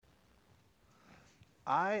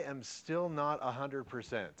I am still not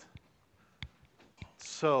 100%.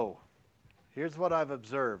 So, here's what I've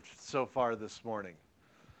observed so far this morning.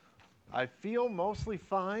 I feel mostly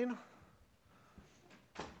fine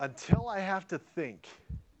until I have to think.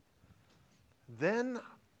 Then,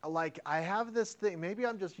 like, I have this thing, maybe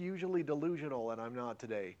I'm just usually delusional and I'm not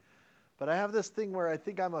today, but I have this thing where I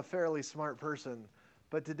think I'm a fairly smart person,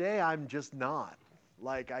 but today I'm just not.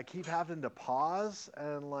 Like, I keep having to pause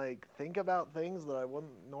and, like, think about things that I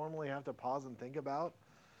wouldn't normally have to pause and think about.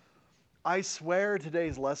 I swear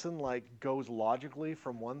today's lesson like goes logically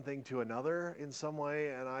from one thing to another in some way,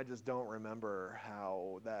 and I just don't remember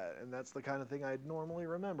how that. And that's the kind of thing I'd normally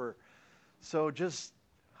remember. So just,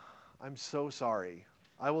 I'm so sorry.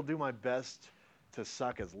 I will do my best to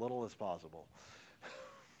suck as little as possible.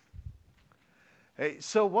 Hey,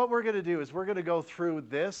 so what we're going to do is we're going to go through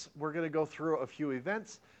this. We're going to go through a few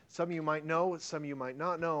events. Some you might know, some you might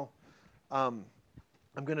not know. Um,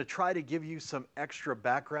 I'm going to try to give you some extra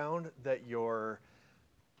background that your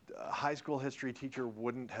high school history teacher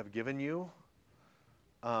wouldn't have given you.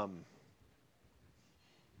 Um,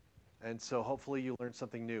 and so hopefully you learned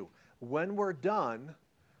something new. When we're done,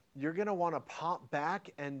 you're going to want to pop back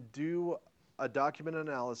and do a document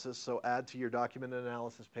analysis, so add to your document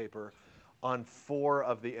analysis paper on 4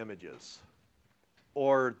 of the images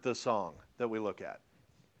or the song that we look at.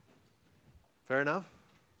 Fair enough?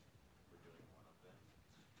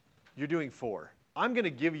 You're doing 4. I'm going to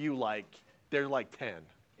give you there's like 10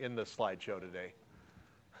 in the slideshow today.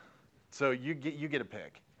 So you get a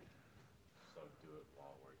pick. So do it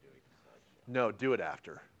while we're doing the slideshow. No, do it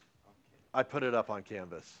after. Okay. I put it up on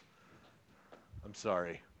Canvas. I'm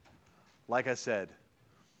sorry. Like I said,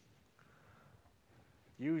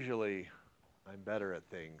 usually I'm better at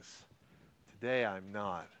things. Today I'm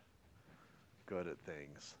not good at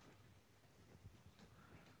things.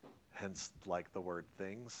 Hence, like the word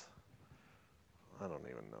things. I don't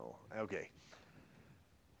even know. Okay.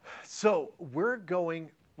 So we're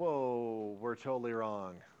going, whoa, we're totally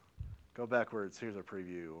wrong. Go backwards. Here's a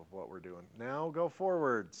preview of what we're doing. Now go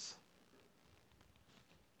forwards.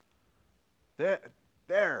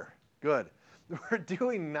 There. Good. We're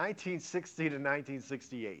doing 1960 to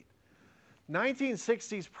 1968.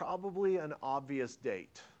 1960 is probably an obvious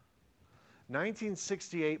date.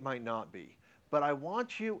 1968 might not be. But I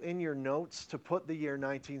want you in your notes to put the year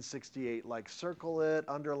 1968, like circle it,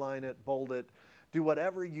 underline it, bold it, do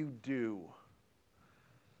whatever you do.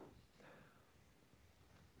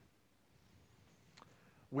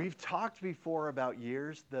 We've talked before about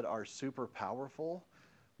years that are super powerful,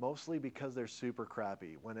 mostly because they're super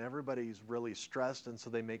crappy. When everybody's really stressed and so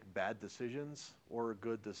they make bad decisions or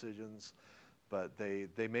good decisions, but they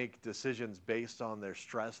make decisions based on their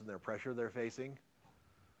stress and their pressure they're facing.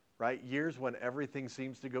 Right? Years when everything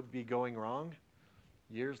seems to be going wrong.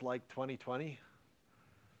 Years like 2020.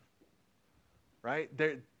 Right?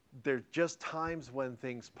 They're just times when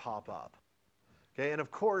things pop up. Okay, and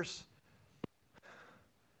of course,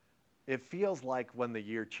 it feels like when the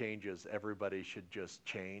year changes, everybody should just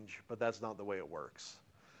change, but that's not the way it works.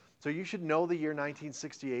 So you should know the year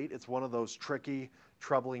 1968. It's one of those tricky,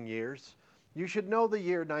 troubling years. You should know the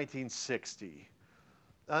year 1960.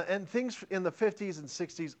 And things in the 50s and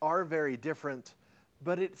 60s are very different,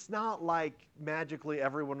 but it's not like magically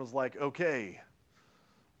everyone was like, okay,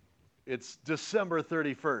 it's December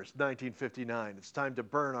 31st, 1959. It's time to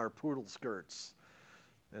burn our poodle skirts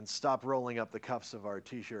and stop rolling up the cuffs of our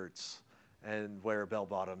t-shirts and wear bell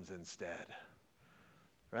bottoms instead.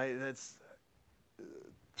 Right? That's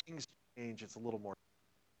things change. It's a little more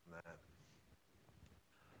than that.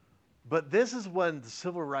 But this is when the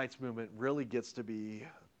civil rights movement really gets to be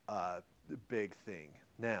a big thing.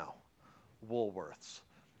 Now, Woolworths.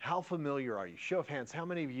 How familiar are you? Show of hands, how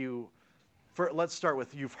many of you, let's start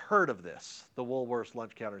with, you've heard of this, the Woolworths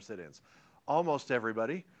lunch counter sit-ins? Almost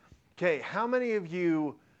everybody. Okay, how many of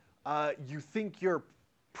you, you think you're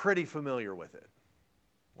pretty familiar with it?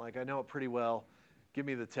 Like, I know it pretty well. Give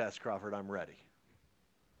me the test, Crawford, I'm ready.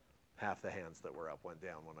 Half the hands that were up went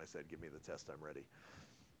down when I said, give me the test, I'm ready.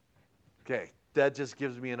 Okay, that just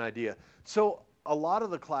gives me an idea. So a lot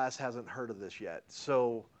of the class hasn't heard of this yet.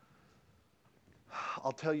 So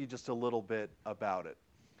I'll tell you just a little bit about it.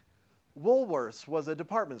 Woolworths was a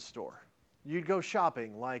department store. You'd go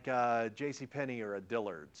shopping like a JCPenney or a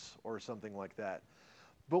Dillard's or something like that.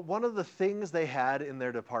 But one of the things they had in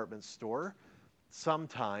their department store,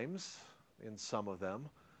 sometimes, in some of them,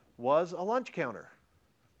 was a lunch counter.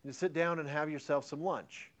 You sit down and have yourself some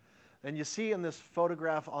lunch. And you see in this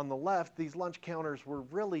photograph on the left, these lunch counters were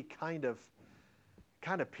really kind of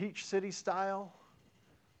Peach City style.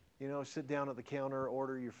 You know, sit down at the counter,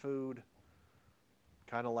 order your food.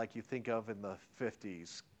 kind of like you think of in the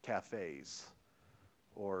 50s cafes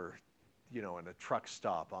or, you know, in a truck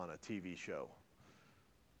stop on a TV show.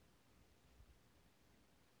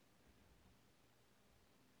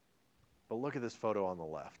 But look at this photo on the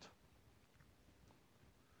left.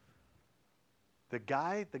 The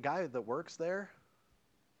guy that works there,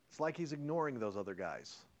 it's like he's ignoring those other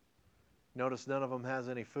guys. Notice none of them has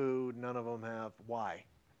any food, none of them have, why?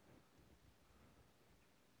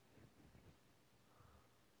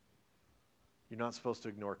 You're not supposed to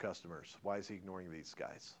ignore customers. Why is he ignoring these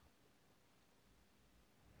guys?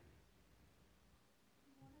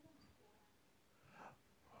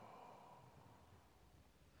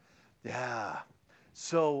 Yeah.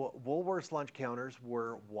 So Woolworth's lunch counters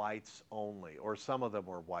were whites only, or some of them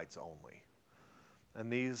were whites only. And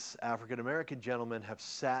these African American gentlemen have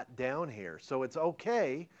sat down here. So it's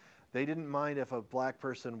okay. They didn't mind if a black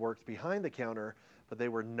person worked behind the counter, but they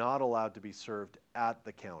were not allowed to be served at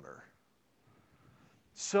the counter.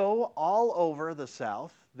 So all over the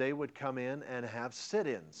South, they would come in and have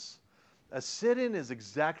sit-ins. A sit-in is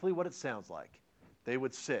exactly what it sounds like. They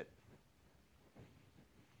would sit.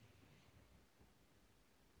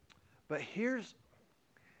 But here's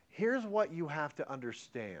what you have to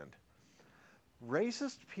understand.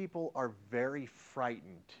 Racist people are very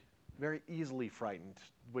frightened, very easily frightened,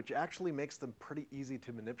 which actually makes them pretty easy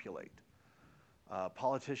to manipulate.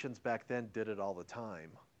 Politicians back then did it all the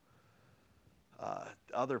time.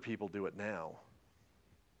 Other people do it now.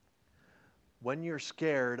 When you're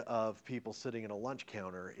scared of people sitting at a lunch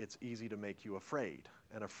counter, it's easy to make you afraid.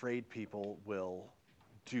 And afraid people will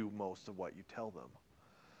do most of what you tell them.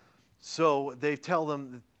 So they tell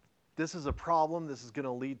them, this is a problem, this is going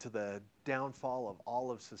to lead to the downfall of all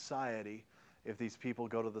of society if these people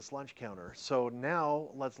go to this lunch counter. So now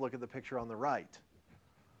let's look at the picture on the right.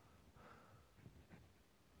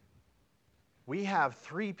 We have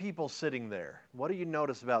 3 people sitting there. What do you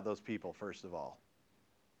notice about those people, first of all?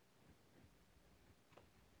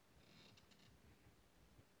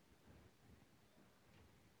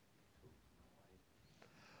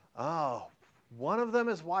 Oh, one of them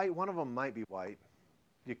is white, one of them might be white.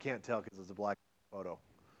 You can't tell because it's a black photo.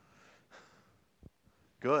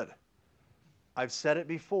 Good. I've said it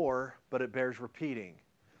before, but it bears repeating.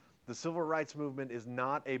 The civil rights movement is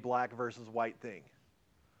not a black versus white thing.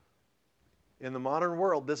 In the modern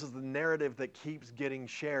world, this is the narrative that keeps getting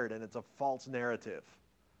shared, and it's a false narrative.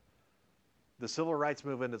 The civil rights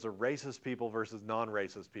movement is a racist people versus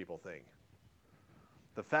non-racist people thing.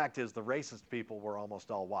 The fact is, the racist people were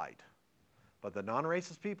almost all white. But the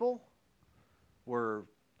non-racist people were,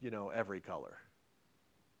 you know, every color.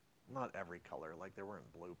 Not every color, like there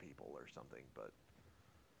weren't blue people or something,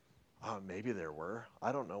 but maybe there were.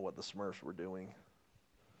 I don't know what the Smurfs were doing.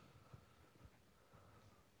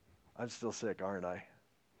 I'm still sick, aren't I?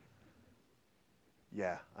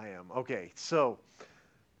 Yeah, I am. Okay, so,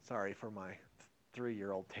 sorry for my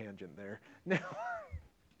 3-year-old tangent there. Now,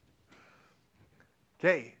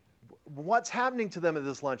 okay, what's happening to them at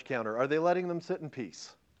this lunch counter? Are they letting them sit in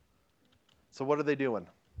peace? So what are they doing?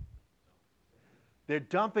 They're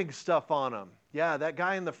dumping stuff on them. Yeah, that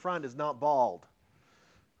guy in the front is not bald.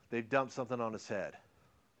 They've dumped something on his head.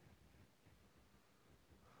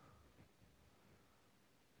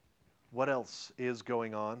 What else is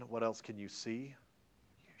going on? What else can you see?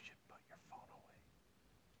 You should put your phone away.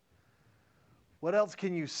 What else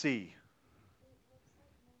can you see?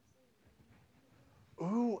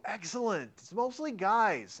 Ooh, excellent. It's mostly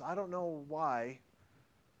guys. I don't know why.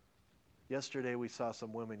 Yesterday we saw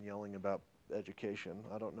some women yelling about education.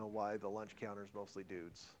 I don't know why the lunch counter is mostly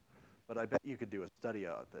dudes. But I bet you could do a study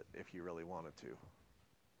of it if you really wanted to.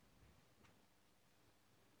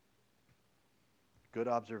 Good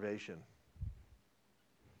observation.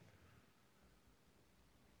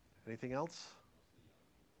 Anything else?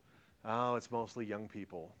 Oh, it's mostly young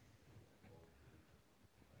people.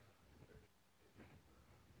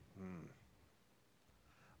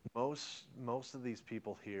 Most of these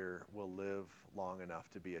people here will live long enough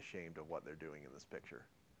to be ashamed of what they're doing in this picture.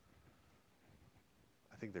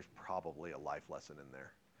 I think there's probably a life lesson in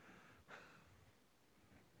there.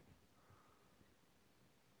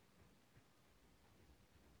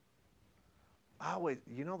 Oh, wait,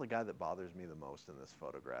 you know the guy that bothers me the most in this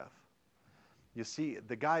photograph? You see,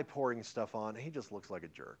 the guy pouring stuff on, he just looks like a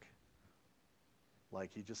jerk.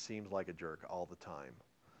 Like, he just seems like a jerk all the time.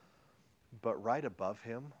 But right above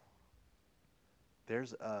him,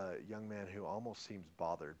 there's a young man who almost seems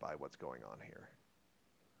bothered by what's going on here.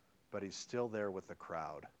 But he's still there with the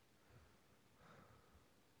crowd.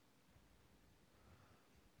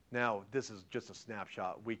 Now, this is just a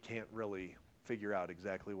snapshot. We can't really figure out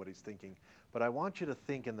exactly what he's thinking. But I want you to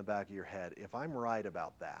think in the back of your head, if I'm right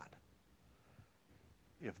about that,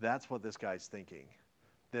 if that's what this guy's thinking,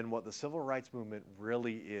 then what the civil rights movement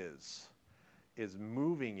really is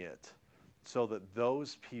moving it so that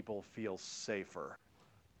those people feel safer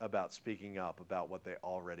about speaking up about what they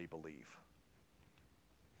already believe.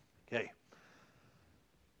 Okay.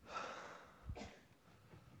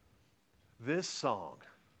 This song,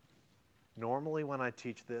 normally when I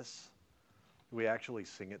teach this, we actually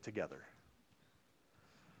sing it together.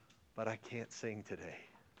 But I can't sing today.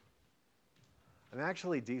 I'm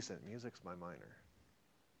actually decent. Music's my minor.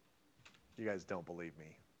 You guys don't believe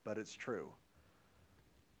me, but it's true.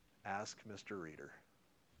 Ask Mr. Reader.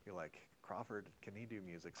 You're like, Crawford, can he do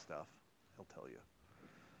music stuff? He'll tell you.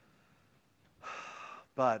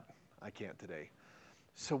 But I can't today.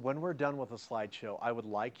 So when we're done with the slideshow, I would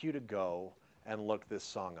like you to go and look this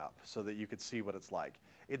song up so that you could see what it's like.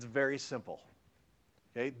 It's very simple.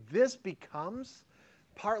 Okay? This becomes,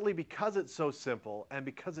 partly because it's so simple and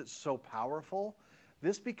because it's so powerful,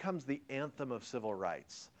 this becomes the anthem of civil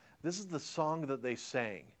rights. This is the song that they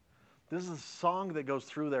sang. This is the song that goes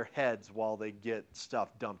through their heads while they get stuff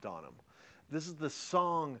dumped on them. This is the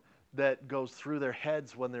song that goes through their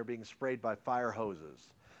heads when they're being sprayed by fire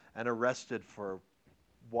hoses and arrested for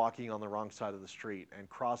walking on the wrong side of the street and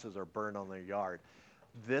crosses are burned on their yard.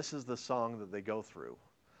 This is the song that they go through.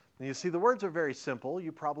 And you see, the words are very simple.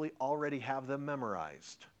 You probably already have them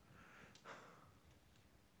memorized.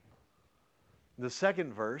 The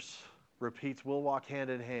second verse repeats, we'll walk hand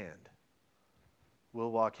in hand.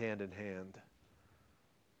 We'll walk hand in hand.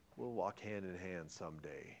 We'll walk hand in hand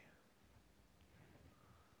someday.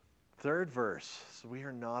 Third verse, so we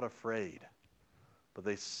are not afraid. But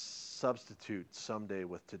they substitute someday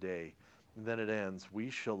with today. And then it ends, we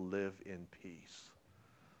shall live in peace.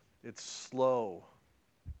 It's slow,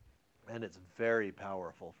 and it's very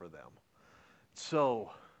powerful for them. So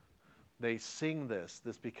they sing this.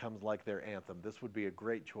 This becomes like their anthem. This would be a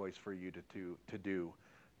great choice for you to do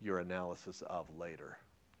your analysis of later.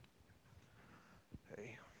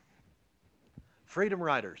 Okay. Freedom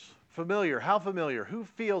Riders. Familiar. How familiar? Who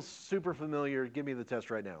feels super familiar? Give me the test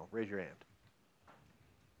right now. Raise your hand.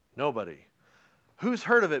 Nobody. Who's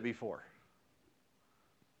heard of it before?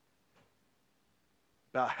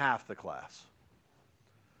 About half the class.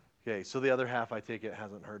 Okay, so the other half, I take it,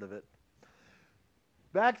 hasn't heard of it.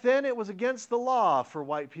 Back then, it was against the law for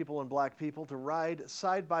white people and black people to ride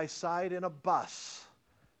side by side in a bus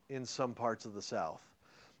in some parts of the South.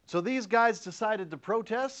 So these guys decided to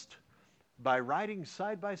protest by riding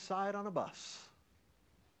side by side on a bus.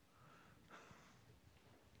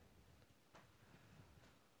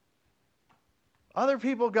 Other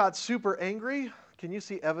people got super angry. Can you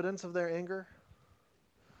see evidence of their anger?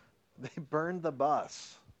 They burned the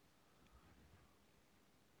bus.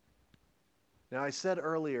 Now, I said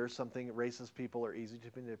earlier something, racist people are easy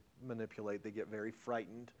to manipulate. They get very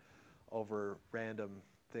frightened over random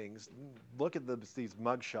things. Look at these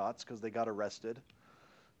mug shots because they got arrested.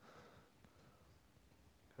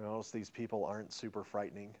 Notice these people aren't super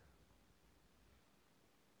frightening.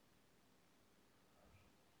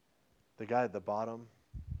 The guy at the bottom,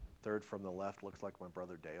 third from the left, looks like my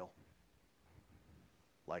brother Dale.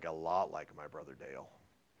 Like a lot like my brother Dale.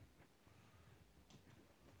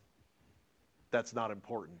 That's not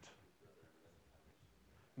important.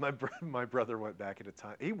 My brother went back at a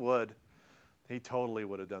time. He would. He totally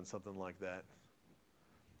would have done something like that.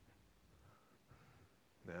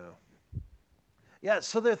 No. Yeah,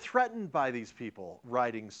 so they're threatened by these people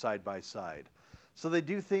riding side by side. So they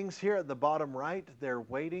do things here at the bottom right. They're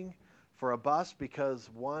waiting for a bus because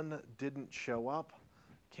one didn't show up.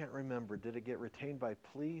 Can't remember. Did it get retained by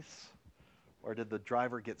police? Or did the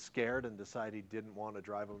driver get scared and decide he didn't want to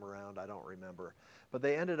drive them around? I don't remember. But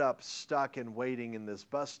they ended up stuck and waiting in this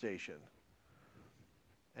bus station.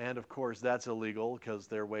 And of course, that's illegal because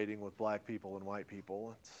they're waiting with black people and white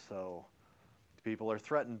people. So people are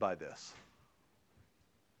threatened by this.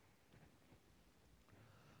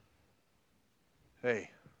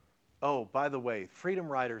 Hey. Oh, by the way, Freedom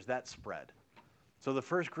Riders, that spread. So the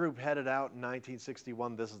first group headed out in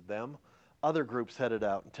 1961. This is them. Other groups headed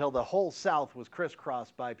out until the whole South was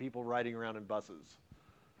crisscrossed by people riding around in buses.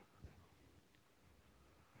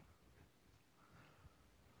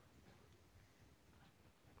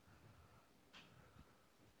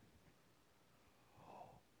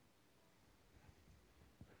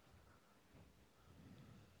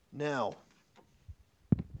 Now,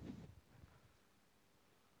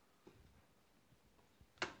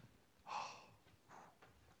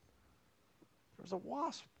 there's a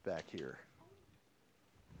wasp back here.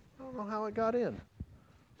 I don't know how it got in,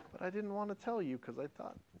 but but I didn't want to tell you because I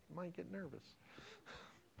thought you might get nervous.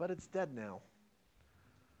 But it's dead now.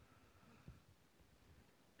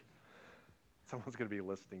 Someone's going to be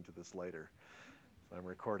listening to this later. So I'm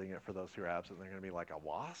recording it for those who are absent. They're going to be like, a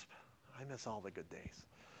wasp? I miss all the good days.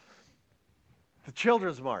 The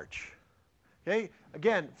Children's March. Okay,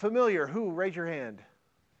 again, familiar. Who? Raise your hand.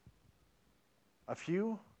 A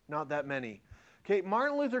few? Not that many. Okay,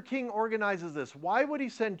 Martin Luther King organizes this. Why would he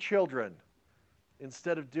send children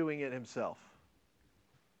instead of doing it himself?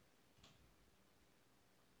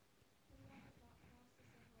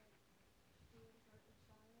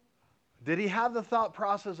 Did he have the thought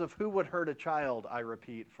process of who would hurt a child? I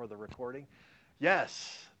repeat for the recording.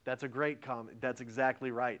 Yes, that's a great comment. That's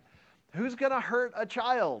exactly right. Who's going to hurt a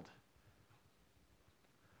child?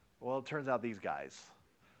 Well, it turns out these guys.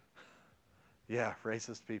 Yeah,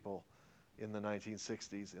 racist people in the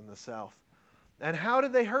 1960s in the South. And how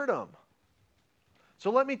did they hurt them?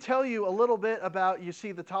 So let me tell you a little bit about, you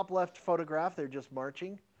see the top left photograph, they're just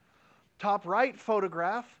marching. Top right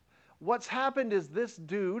photograph, what's happened is this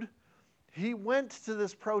dude, he went to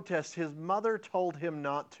this protest. His mother told him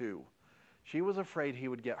not to. She was afraid he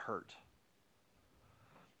would get hurt.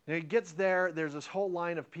 And he gets there, there's this whole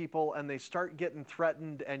line of people, and they start getting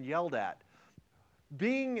threatened and yelled at.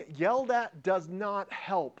 Being yelled at does not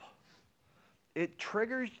help. It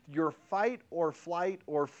triggers your fight or flight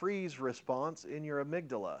or freeze response in your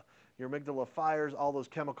amygdala. Your amygdala fires, all those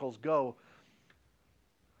chemicals go.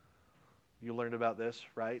 You learned about this,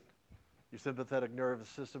 right? Your sympathetic nervous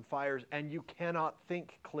system fires, and you cannot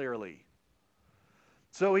think clearly.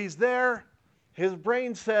 So he's there. His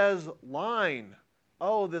brain says, line.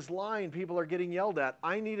 Oh, this line, people are getting yelled at.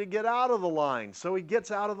 I need to get out of the line. So he gets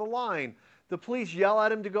out of the line. The police yell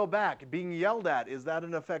at him to go back. Being yelled at, is that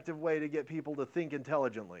an effective way to get people to think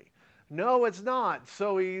intelligently? No, it's not.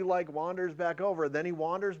 So he wanders back over. Then he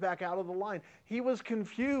wanders back out of the line. He was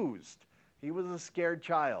confused. He was a scared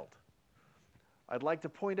child. I'd like to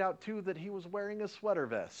point out, too, that he was wearing a sweater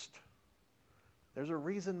vest. There's a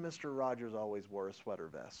reason Mr. Rogers always wore a sweater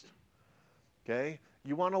vest. Okay?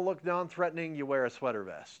 You want to look non-threatening, you wear a sweater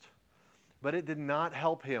vest. But it did not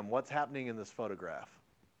help him. What's happening in this photograph?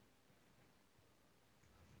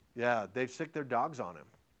 Yeah, they've sicked their dogs on him.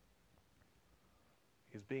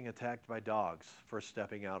 He's being attacked by dogs for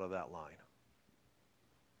stepping out of that line.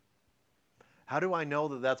 How do I know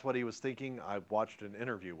that that's what he was thinking? I watched an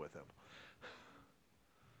interview with him.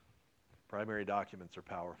 Primary documents are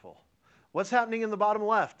powerful. What's happening in the bottom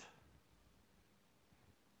left?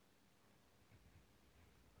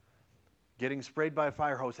 Getting sprayed by a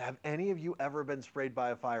fire hose. Have any of you ever been sprayed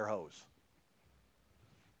by a fire hose?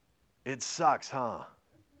 It sucks, huh?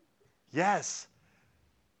 Yes.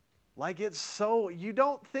 It's so, you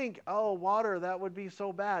don't think, oh, water, that would be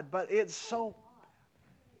so bad, but it's so.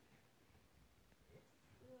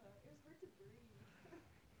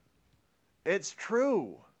 It's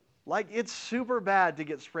true. It's super bad to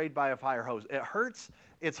get sprayed by a fire hose. It hurts.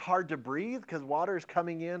 It's hard to breathe because water is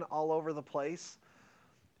coming in all over the place.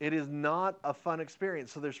 It is not a fun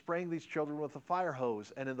experience. So they're spraying these children with a fire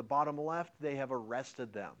hose, and in the bottom left, they have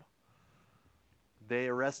arrested them. They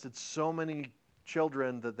arrested so many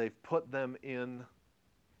children that they've put them in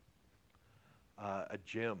a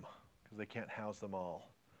gym because they can't house them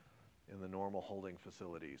all in the normal holding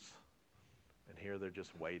facilities. And here they're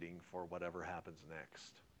just waiting for whatever happens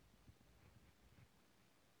next.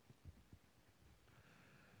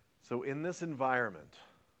 So in this environment,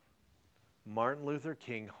 Martin Luther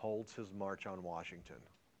King holds his March on Washington.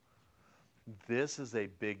 This is a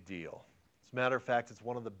big deal. As a matter of fact, it's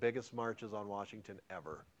one of the biggest marches on Washington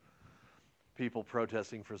ever. People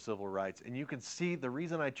protesting for civil rights. And you can see the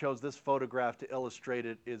reason I chose this photograph to illustrate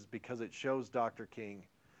it is because it shows Dr. King.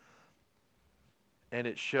 And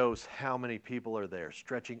it shows how many people are there,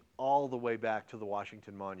 stretching all the way back to the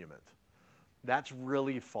Washington Monument. That's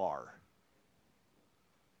really far.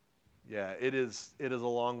 Yeah, it is a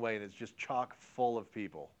long way, and it's just chock full of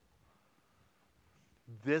people.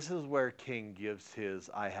 This is where King gives his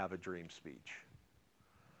I Have a Dream speech.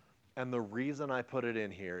 And the reason I put it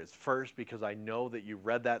in here is first because I know that you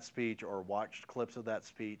read that speech or watched clips of that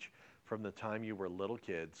speech from the time you were little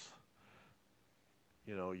kids.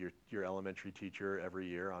 You know, your elementary teacher every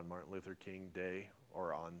year on Martin Luther King Day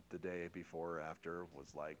or on the day before or after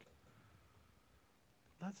was like,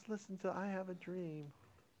 let's listen to I Have a Dream.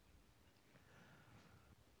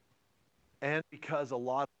 And because a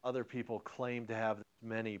lot of other people claim to have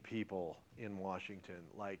many people in Washington,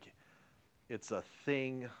 it's a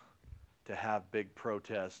thing to have big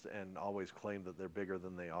protests and always claim that they're bigger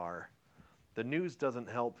than they are. The news doesn't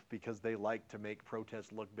help because they like to make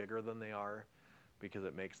protests look bigger than they are. because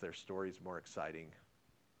it makes their stories more exciting.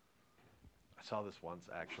 I saw this once,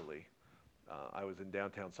 actually. I was in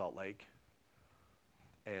downtown Salt Lake,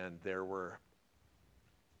 and there were,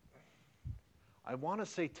 I want to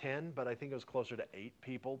say 10, but I think it was closer to 8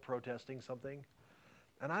 people protesting something.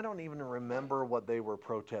 And I don't even remember what they were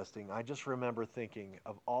protesting. I just remember thinking,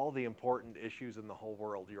 of all the important issues in the whole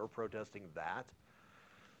world, you're protesting that?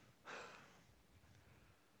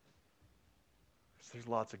 There's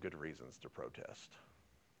lots of good reasons to protest.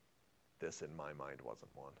 This, in my mind,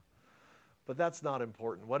 wasn't one. But that's not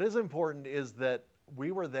important. What is important is that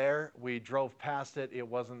we were there, we drove past it, it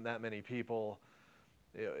wasn't that many people,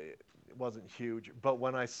 it wasn't huge. But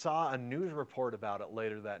when I saw a news report about it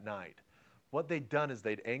later that night, what they'd done is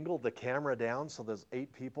they'd angled the camera down so those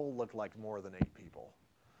 8 people looked like more than 8 people.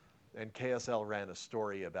 And KSL ran a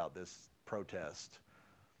story about this protest.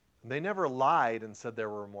 They never lied and said there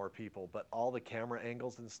were more people, but all the camera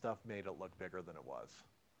angles and stuff made it look bigger than it was.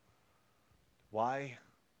 Why?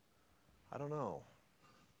 I don't know.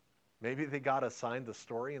 Maybe they got assigned the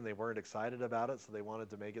story and they weren't excited about it, so they wanted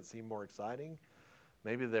to make it seem more exciting.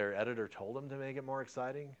 Maybe their editor told them to make it more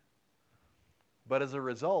exciting. But as a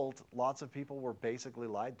result, lots of people were basically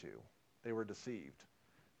lied to. They were deceived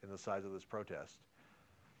in the size of this protest.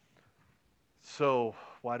 So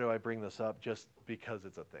why do I bring this up? Just because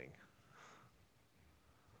it's a thing.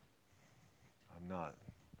 I'm not.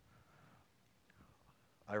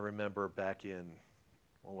 I remember back in,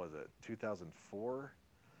 what was it, 2004?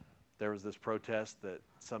 There was this protest that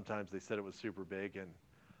sometimes they said it was super big, and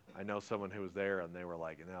I know someone who was there, and they were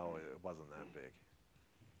like, no, it wasn't that big.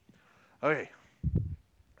 Okay,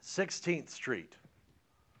 16th Street.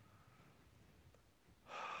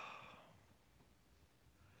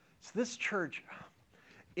 So this church,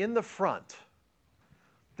 in the front,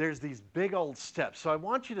 there's these big old steps. So I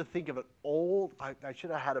want you to think of an old, I should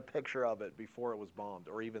have had a picture of it before it was bombed,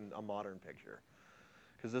 or even a modern picture,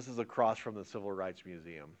 because this is across from the Civil Rights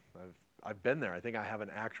Museum. I've been there. I think I have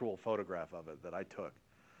an actual photograph of it that I took.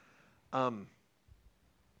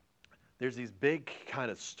 There's these big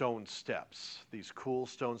kind of stone steps, these cool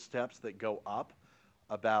stone steps that go up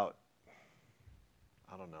about,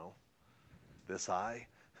 I don't know, this high,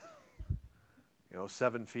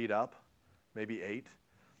 7 feet up, maybe 8.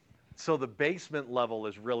 So the basement level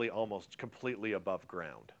is really almost completely above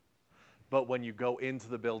ground. But when you go into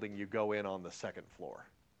the building, you go in on the 2nd floor.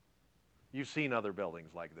 You've seen other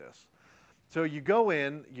buildings like this. So you go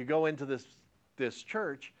into this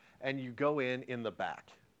church, and you go in the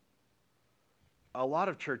back. A lot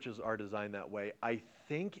of churches are designed that way. I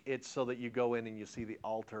think it's so that you go in and you see the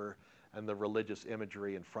altar and the religious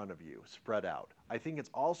imagery in front of you, spread out. I think it's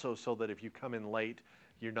also so that if you come in late,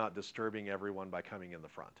 you're not disturbing everyone by coming in the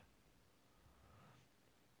front.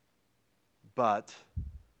 But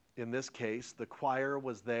in this case, the choir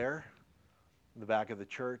was there in the back of the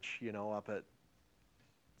church,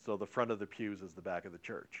 so the front of the pews is the back of the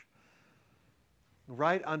church.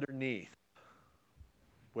 Right underneath,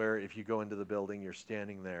 where if you go into the building, you're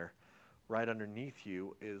standing there, right underneath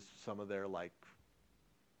you is some of their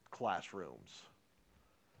classrooms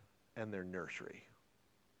and their nursery.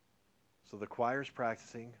 So the choir's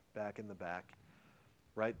practicing back in the back.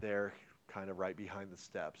 Right there, kind of right behind the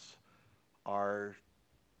steps, are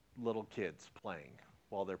little kids playing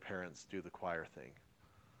while their parents do the choir thing.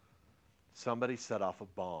 Somebody set off a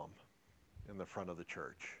bomb in the front of the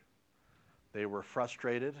church. They were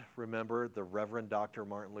frustrated. Remember the Reverend Dr.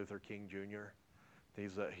 Martin Luther King Jr.?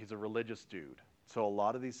 He's a religious dude. So a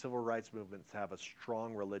lot of these civil rights movements have a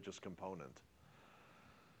strong religious component.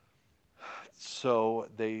 So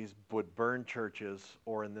they would burn churches,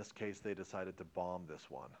 or in this case, they decided to bomb this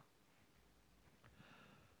one.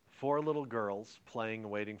 4 little girls playing,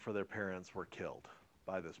 waiting for their parents, were killed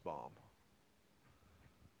by this bomb.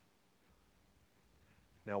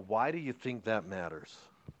 Now, why do you think that matters?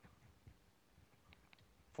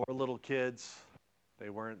 4 little kids, they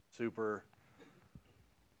weren't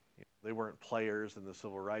they weren't players in the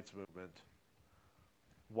civil rights movement.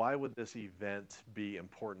 Why would this event be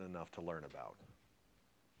important enough to learn about?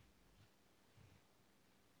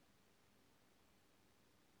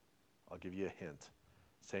 I'll give you a hint.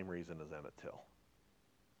 Same reason as Emmett Till.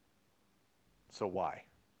 So why?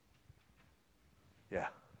 Yeah. I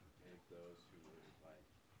think those who were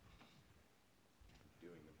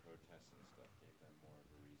doing the protests and stuff gave them more of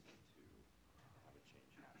a reason to have a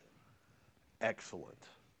change happen. Excellent.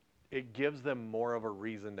 It gives them more of a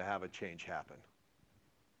reason to have a change happen.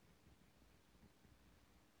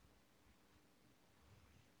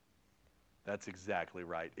 That's exactly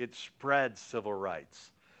right. It spreads civil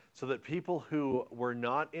rights so that people who were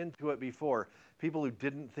not into it before, people who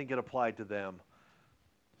didn't think it applied to them,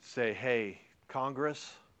 say, hey,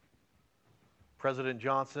 Congress, President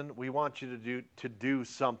Johnson, we want you to do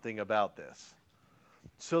something about this.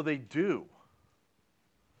 So they do.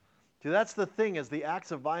 See, that's the thing, is the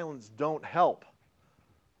acts of violence don't help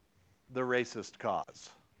the racist cause.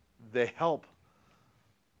 They help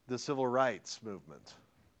the civil rights movement.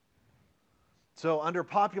 So under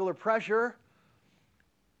popular pressure,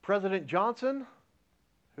 President Johnson,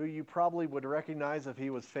 who you probably would recognize if he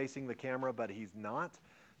was facing the camera, but he's not.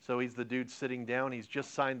 So he's the dude sitting down. He's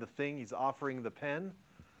just signed the thing. He's offering the pen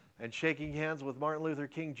and shaking hands with Martin Luther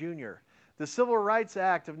King Jr. The Civil Rights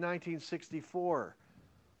Act of 1964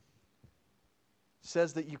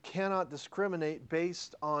 says that you cannot discriminate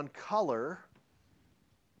based on color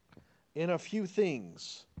in a few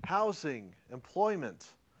things: housing, employment,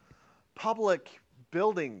 public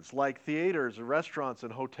buildings like theaters, restaurants,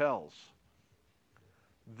 and hotels.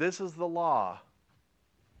 This is the law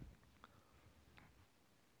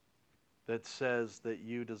that says that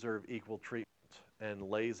you deserve equal treatment and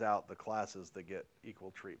lays out the classes that get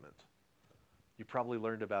equal treatment. You probably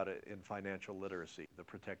learned about it in financial literacy, the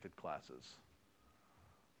protected classes.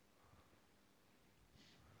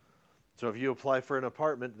 So if you apply for an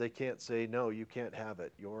apartment, they can't say, no, you can't have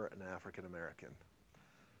it. You're an African American.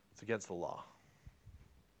 It's against the law.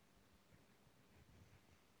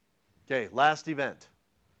 Okay, last event,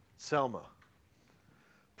 Selma.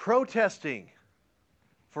 Protesting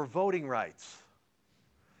for voting rights.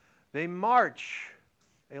 They march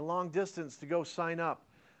a long distance to go sign up.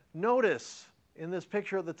 Notice in this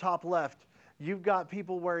picture at the top left, you've got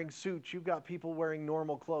people wearing suits, you've got people wearing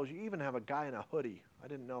normal clothes, you even have a guy in a hoodie. I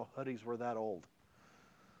didn't know hoodies were that old.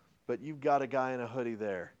 But you've got a guy in a hoodie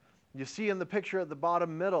there. You see in the picture at the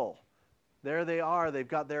bottom middle, there they are. They've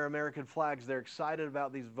got their American flags. They're excited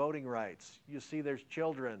about these voting rights. You see there's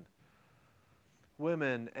children,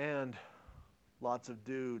 women, and lots of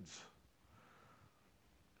dudes.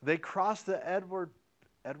 They cross the Edward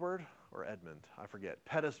or Edmund, I forget,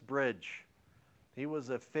 Pettus Bridge. He was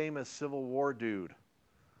a famous Civil War dude,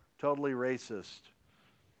 totally racist.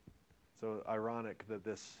 So ironic that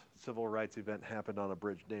this civil rights event happened on a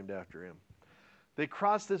bridge named after him. They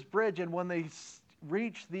cross this bridge, and when they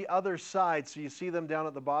reach the other side, so you see them down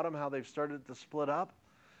at the bottom, how they've started to split up.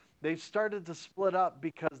 They've started to split up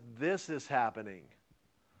because this is happening.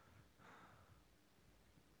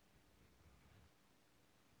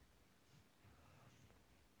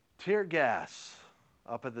 Tear gas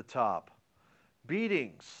up at the top.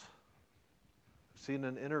 Beatings. I've seen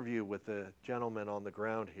an interview with the gentleman on the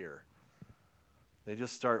ground here. They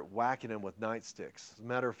just start whacking him with nightsticks. As a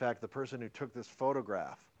matter of fact, the person who took this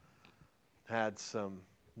photograph had some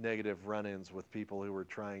negative run-ins with people who were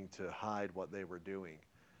trying to hide what they were doing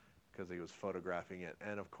because he was photographing it.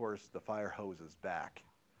 And of course, the fire hose is back.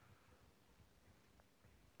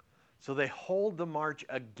 So they hold the march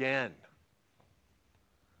again.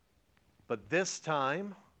 But this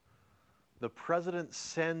time, the president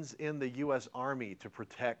sends in the U.S. Army to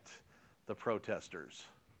protect the protesters.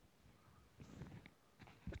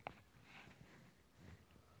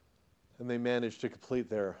 And they managed to complete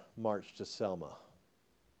their march to Selma.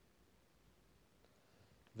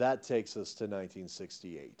 That takes us to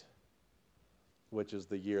 1968, which is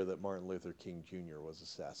the year that Martin Luther King Jr. was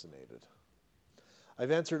assassinated.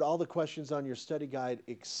 I've answered all the questions on your study guide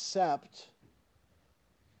except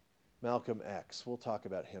Malcolm X. We'll talk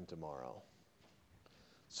about him tomorrow.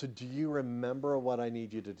 So do you remember what I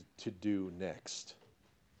need you to do next?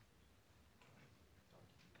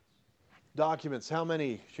 Documents. How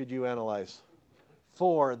many should you analyze?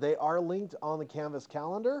 4. They are linked on the Canvas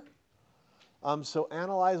calendar. So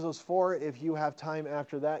analyze those 4. If you have time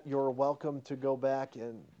after that, you're welcome to go back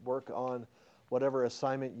and work on whatever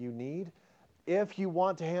assignment you need. If you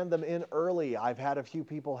want to hand them in early, I've had a few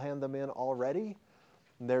people hand them in already.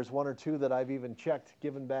 And there's 1 or 2 that I've even checked,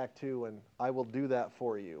 given back to, and I will do that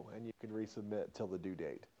for you. And you can resubmit till the due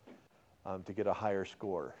date to get a higher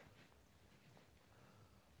score.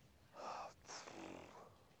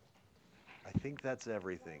 I think that's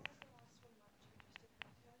everything.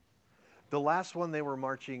 The last one they were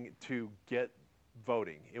marching to get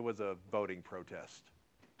voting. It was a voting protest.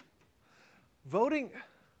 Voting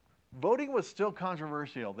was still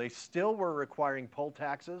controversial. They still were requiring poll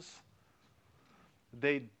taxes.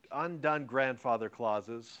 They'd undone grandfather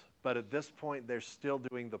clauses, but at this point they're still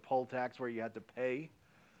doing the poll tax where you had to pay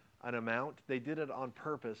an amount. They did it on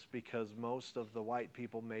purpose because most of the white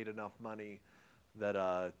people made enough money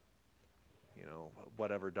that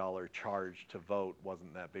whatever dollar charged to vote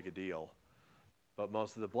wasn't that big a deal. But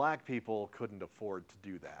most of the black people couldn't afford to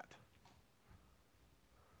do that.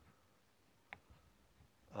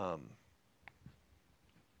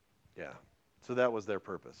 Yeah. So that was their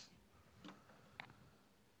purpose.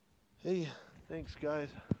 Hey, thanks, guys.